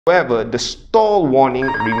However, the stall warning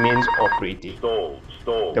remains operating.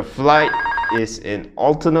 The flight is in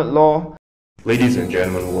alternate law. Ladies and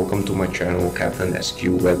gentlemen, welcome to my channel Captain SQ,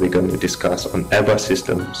 where we're going to discuss on airbus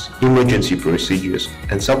systems, emergency procedures,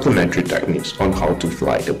 and supplementary techniques on how to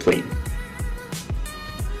fly the plane.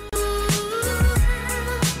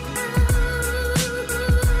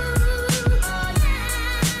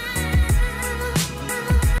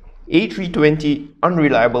 A320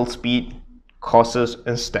 Unreliable Speed, Causes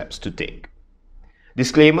and Steps to Take.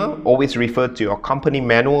 Disclaimer, always refer to your company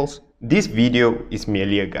manuals. This video is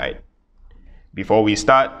merely a guide. Before we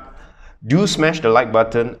start, do smash the like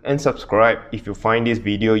button and subscribe if you find this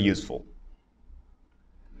video useful.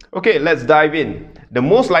 Okay, let's dive in. The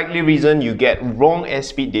most likely reason you get wrong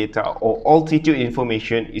airspeed data or altitude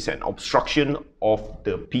information is an obstruction of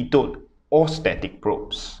the pitot or static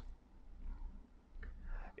probes.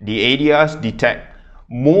 The ADRs detect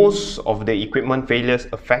most of the equipment failures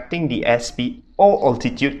affecting the airspeed or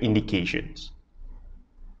altitude indications.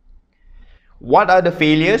 What are the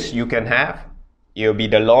failures you can have? It will be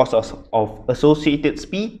the loss of associated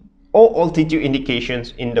speed or altitude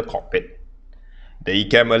indications in the cockpit. The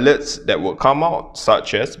ECAM alerts that will come out,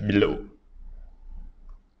 such as below.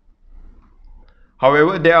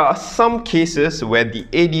 However, there are some cases where the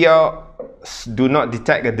ADR do not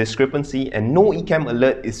detect a discrepancy and no ECAM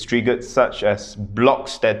alert is triggered, such as block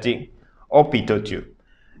static or pitot tube.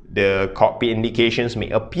 The cockpit indications may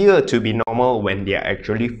appear to be normal when they are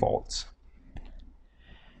actually faults.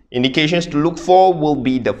 Indications to look for will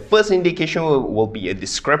be, the first indication will be a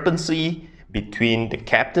discrepancy between the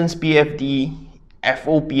captain's PFD,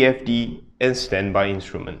 FOPFD, and standby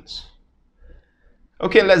instruments.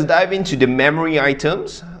 Okay, let's dive into the memory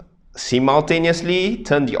items. Simultaneously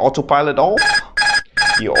turn the autopilot off,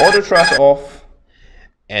 the auto thrust off,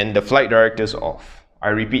 and the flight directors off. I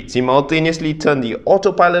repeat, simultaneously turn the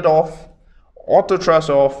autopilot off, auto thrust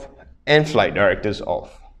off, and flight directors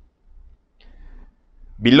off.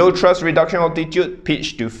 Below thrust reduction altitude,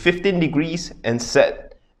 pitch to 15 degrees and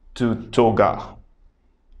set to toga.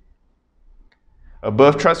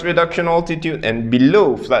 Above thrust reduction altitude and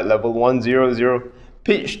below flight level 100,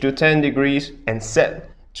 pitch to 10 degrees and set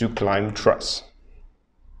to climb thrust.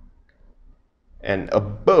 And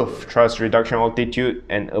above thrust reduction altitude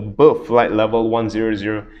and above flight level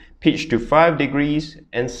 100, pitch to 5 degrees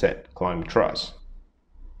and set climb thrust.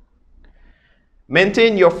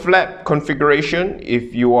 Maintain your flap configuration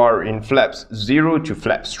if you are in flaps 0 to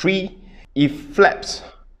flaps 3. If flaps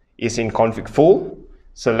is in config 4,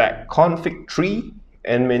 select config 3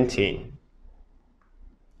 and maintain.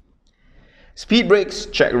 Speed brakes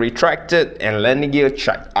check retracted and landing gear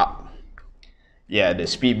checked up. Yeah, the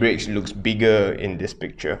speed brakes looks bigger in this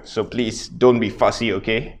picture, so please don't be fussy,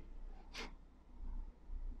 okay?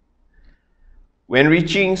 When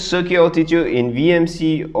reaching circuit altitude in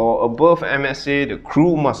VMC or above MSA, the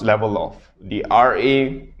crew must level off. The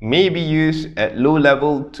RA may be used at low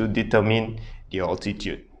level to determine the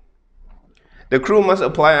altitude. The crew must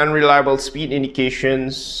apply unreliable speed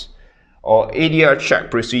indications or ADR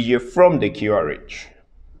check procedure from the QRH.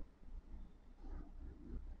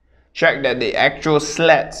 Check that the actual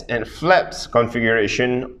slats and flaps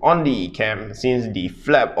configuration on the ECAM, since the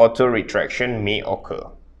flap auto retraction may occur.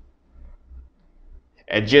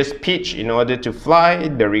 Adjust pitch in order to fly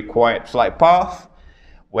the required flight path.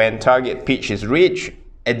 When target pitch is reached,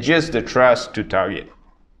 adjust the thrust to target.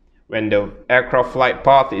 When the aircraft flight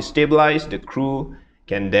path is stabilized, the crew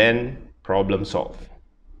can then problem solve.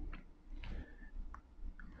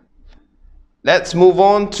 Let's move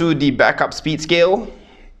on to the backup speed scale.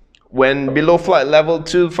 When below flight level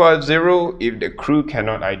 250, if the crew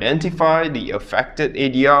cannot identify the affected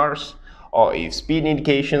ADRs or if speed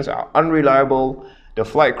indications are unreliable, the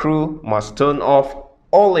flight crew must turn off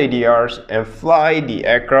all ADRs and fly the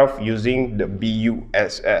aircraft using the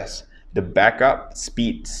BUSS, the backup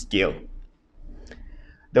speed scale.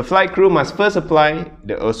 The flight crew must first apply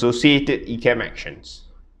the associated ECAM actions.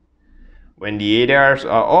 When the ADRs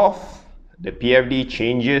are off, the PFD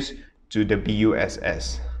changes to the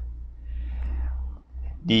BUSS.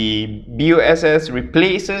 The BUSS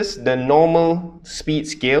replaces the normal speed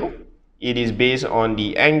scale. It is based on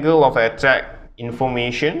the angle of attack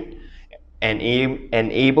information and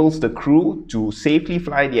enables the crew to safely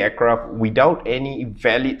fly the aircraft without any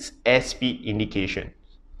valid airspeed indication.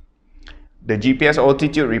 The GPS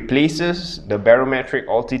altitude replaces the barometric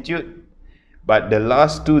altitude, but the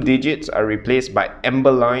last two digits are replaced by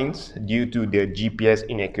amber lines due to the GPS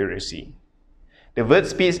inaccuracy. The vert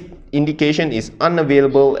speed indication is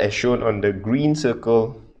unavailable as shown on the green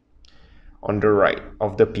circle on the right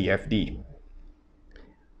of the PFD.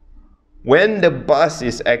 When the bus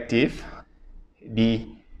is active, the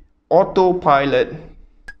autopilot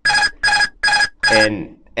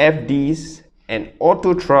and FDs and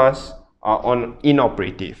auto thrust are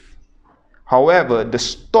inoperative. However, the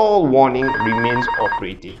stall warning remains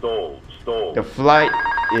operative. The flight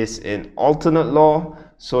is in alternate law,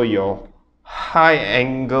 so your high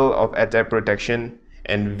angle of attack protection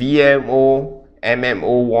and VMO,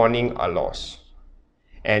 MMO warning are lost.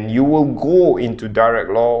 And you will go into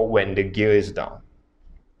direct law when the gear is down.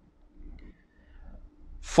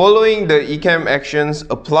 Following the ECAM actions,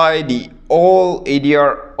 apply the all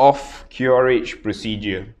ADR off QRH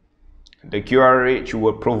procedure. The QRH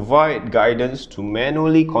will provide guidance to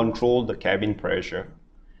manually control the cabin pressure.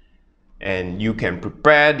 And you can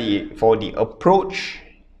prepare for the approach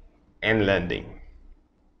and landing.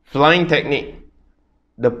 Flying technique.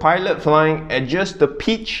 The pilot flying adjusts the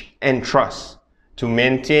pitch and thrust to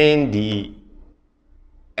maintain the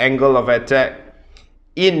angle of attack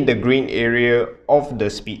in the green area of the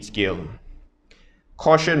speed scale.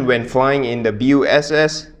 Caution when flying in the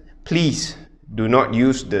BUSS, please do not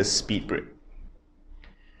use the speed brake.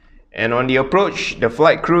 And on the approach, the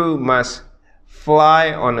flight crew must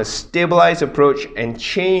fly on a stabilized approach and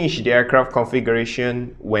change the aircraft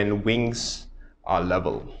configuration when wings are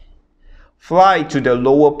level. Fly to the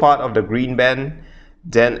lower part of the green band,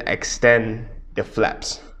 then extend the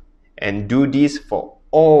flaps. And do this for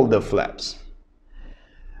all the flaps.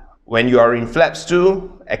 When you are in flaps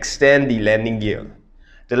 2, extend the landing gear.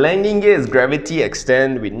 The landing gear is gravity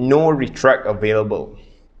extend with no retract available.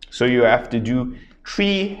 So you have to do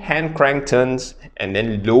 3 hand crank turns and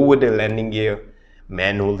then lower the landing gear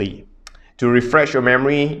manually. To refresh your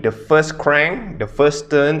memory, the first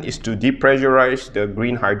turn is to depressurize the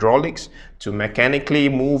green hydraulics to mechanically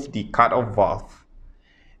move the cutoff valve.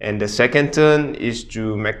 And the second turn is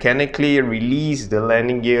to mechanically release the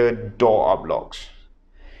landing gear door up locks.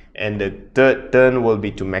 And the third turn will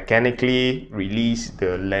be to mechanically release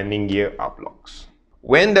the landing gear up locks.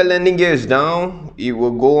 When the landing gear is down, it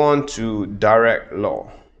will go on to direct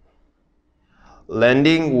law.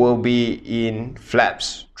 Landing will be in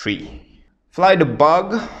flaps 3. Fly the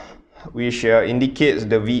bug, which indicates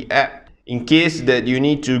the VAP. In case that you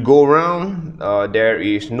need to go around, there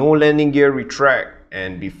is no landing gear retract,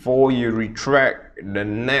 and before you retract the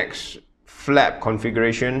next flap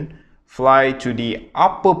configuration, fly to the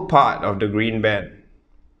upper part of the green band.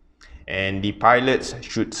 And the pilots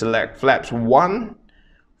should select flaps 1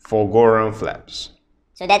 for go around flaps.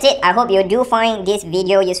 So that's it. I hope you do find this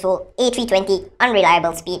video useful. A320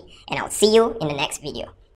 Unreliable Speed, and I'll see you in the next video.